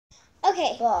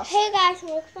Okay. Boss. Hey guys,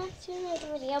 welcome back to another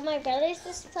video. My brother's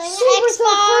just playing Super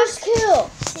Xbox. first kill.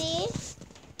 See?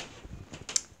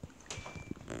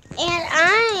 And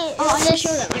I'm gonna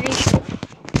show them. Are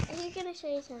you gonna show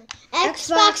you something?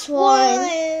 Xbox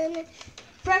One.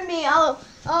 Friend me. I'll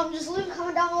just leave a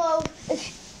comment down below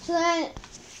so that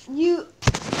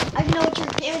I can know what your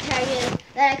gamer tag is,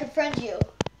 that I can friend you.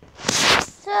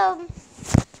 So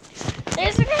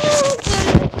there's a guy.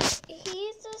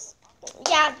 He's just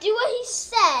do what he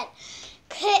said.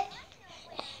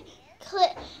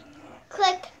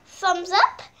 Click thumbs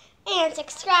up and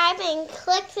subscribe and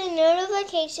click the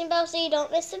notification bell so you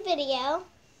don't miss a video.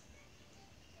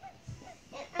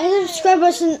 And the subscribe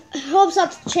button helps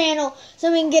out the channel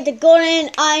so we can get the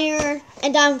golden, iron,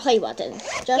 and diamond play button.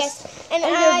 And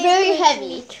they're very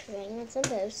heavy.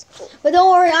 But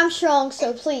don't worry, I'm strong,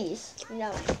 so please.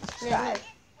 No.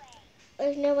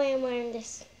 There's no way I'm wearing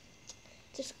this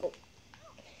to school.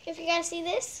 If you guys see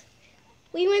this,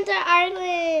 we went to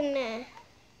Ireland.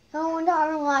 I went to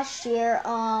Ireland last year.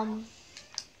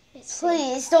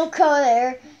 Please don't go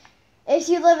there. If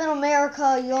you live in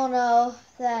America, you'll know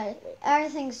that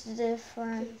everything's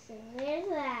different. So there's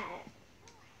that.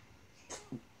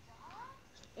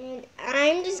 And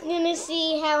I'm just gonna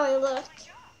see how I look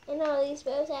in all these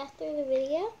bows after the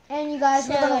video. And you guys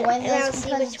are gonna win and I'll this see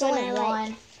because which it's one only I like.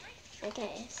 one.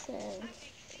 Okay, so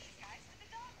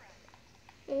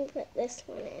I'm gonna put this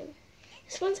one in.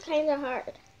 This one's kind of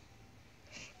hard.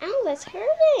 Ow, that's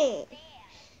hurting.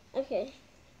 Okay,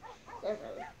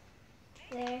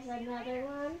 there's another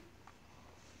one.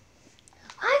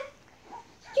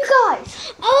 You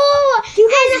guys! Oh, You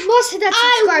guys must hit that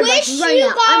subscribe button right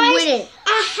now. I'm winning.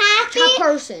 A happy Top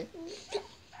person.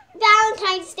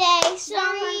 Valentine's Day.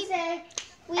 Sorry,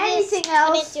 we Anything just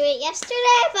else? couldn't do it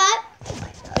yesterday, but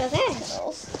okay.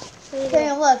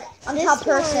 Okay, look. I'm This top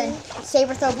person.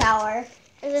 Saber throw power.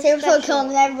 Saber throw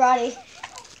killing everybody.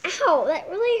 Ow, that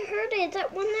really hurted.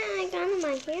 That one that I got in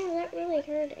my hair, that really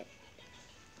hurted.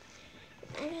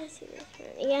 I gotta see this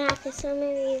one. Yeah, because some of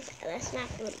these, that's not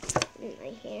good in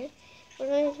my hair. We're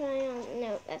going to try on,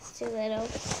 no, that's too little.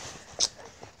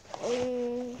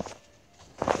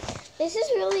 This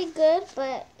is really good,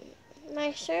 but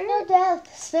my shirt. No death.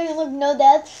 Speaking of no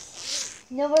deaths,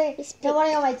 nobody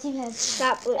on my team has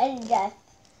any death.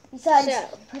 Besides,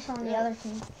 push on the other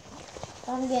team.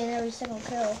 I'm getting every single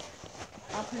kill.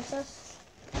 Princess.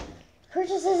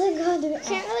 Princess isn't going to do it.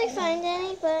 Can't really find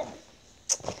any, but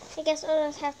I guess I'll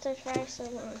just have to try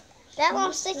some more. That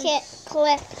lost the kit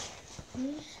clip.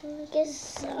 I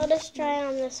guess I'll just try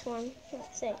on this one.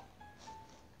 Let's see.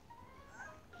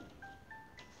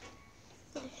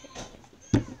 Okay.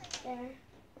 There.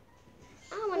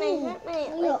 Oh, when I hit my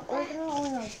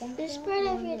like you spread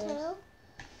over your toe.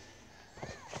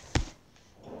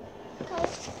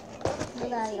 Look at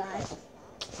that, guys.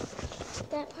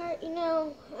 That part, you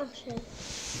know, I'll show you.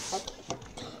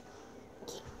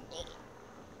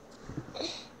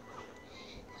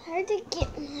 Hard to get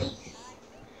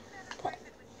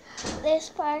this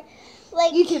part.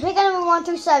 Like you can pick a number 1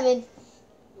 through 7.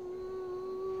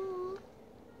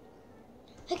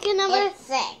 Pick a number. It's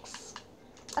 6.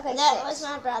 Okay, that 6. was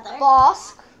my brother.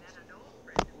 Boss.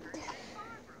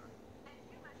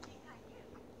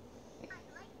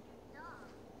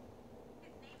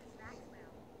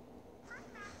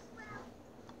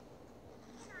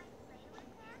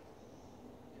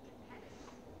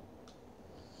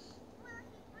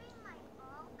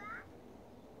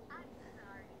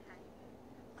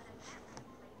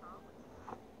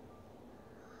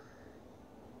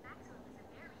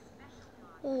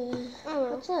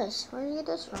 What's this? Where did you get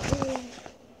this from?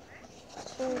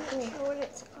 It's really cool. What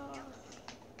it's called.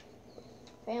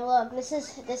 Okay, look,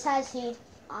 this has heat.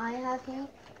 I have heat.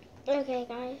 Okay,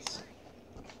 guys.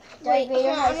 Darth Wait, Vader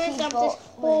I'm has gonna heat. dump this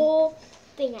whole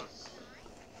thing out.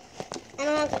 I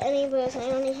don't have any bows. I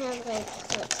only have like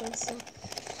clips and stuff.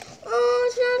 Oh,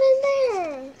 it's not in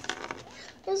there.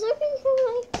 I was looking for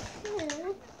like.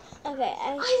 Okay,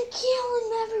 I'm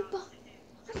killing everybody.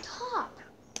 I'm top.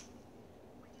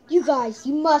 You guys,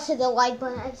 you must hit the like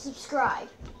button and subscribe.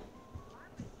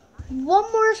 One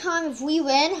more time, if we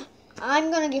win, I'm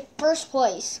gonna get first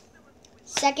place,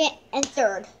 second and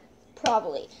third,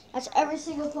 probably. That's every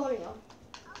single podium.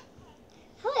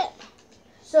 What?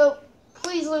 So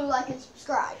please leave a like and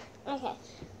subscribe. Okay,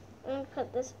 I'm gonna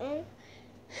put this in.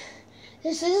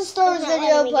 This is a Star Wars It's not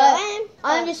video, letting me but go in.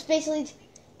 I'm just basically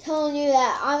telling you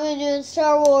that I'm gonna do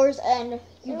Star Wars, and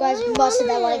you guys really must hit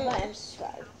want that like it. button and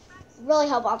subscribe. Really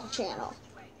help out the channel.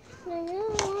 I really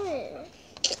want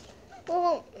it.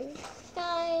 Well,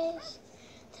 guys,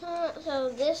 so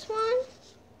this one,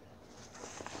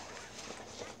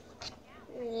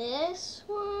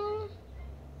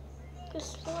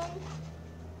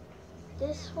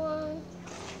 this one,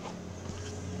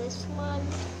 this one,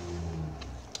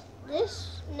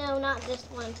 this, no, not this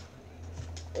one.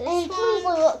 This And please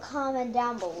one, leave a comment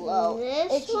down below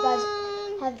this if you guys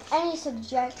one, have any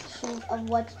suggestions of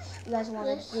what you guys want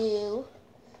This to do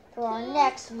for our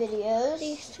next videos.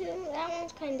 these two. That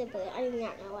one's kind of blue. I do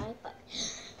not know why, but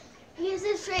here's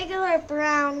this regular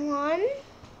brown one,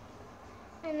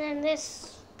 and then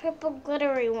this purple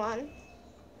glittery one,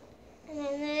 and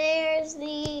then there's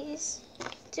these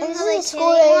two And this Hello is a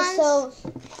school Kitty day, ones, so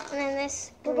and then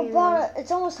this we're green one. about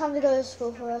it's almost time to go to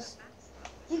school for us.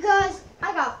 You guys,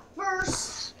 I got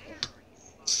first.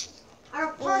 I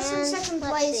got first and second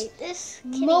let's place. see, this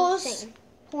kitty Most thing.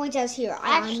 points as here.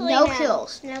 I got Actually, no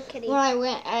kills No kitty. when I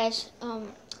went as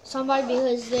somebody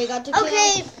because they got the kill.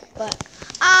 Okay, But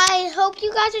I hope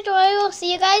you guys enjoy. We'll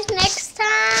see you guys next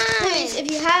time. please, if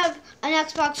you have an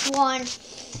Xbox One,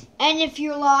 and if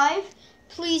you're live,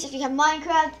 please, if you have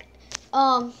Minecraft,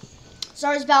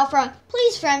 Star Wars Battlefront,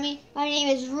 please friend me. My name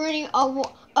is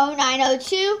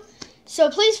Rooney0902, so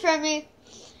please friend me.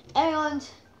 And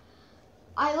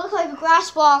I look like a grass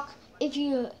block. If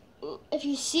you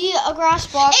see a grass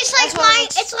block, It's like that's what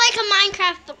it it's like a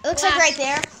Minecraft. It looks like right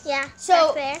there. Yeah.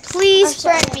 So back there. please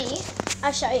I'll show friend you. me.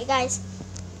 I'll show you guys.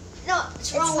 No,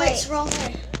 it's wrong It's way. like- It's wrong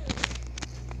way.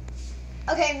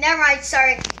 Okay, never mind.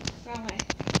 Sorry. Wrong way.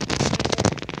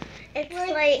 It's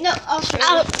like. No, I'll show you.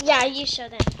 Oh yeah, you show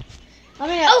them. Let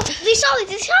me Oh, they saw it.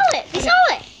 They saw it. They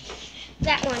saw it.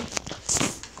 That one.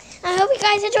 I hope you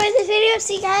guys enjoyed this video.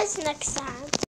 See you guys next time.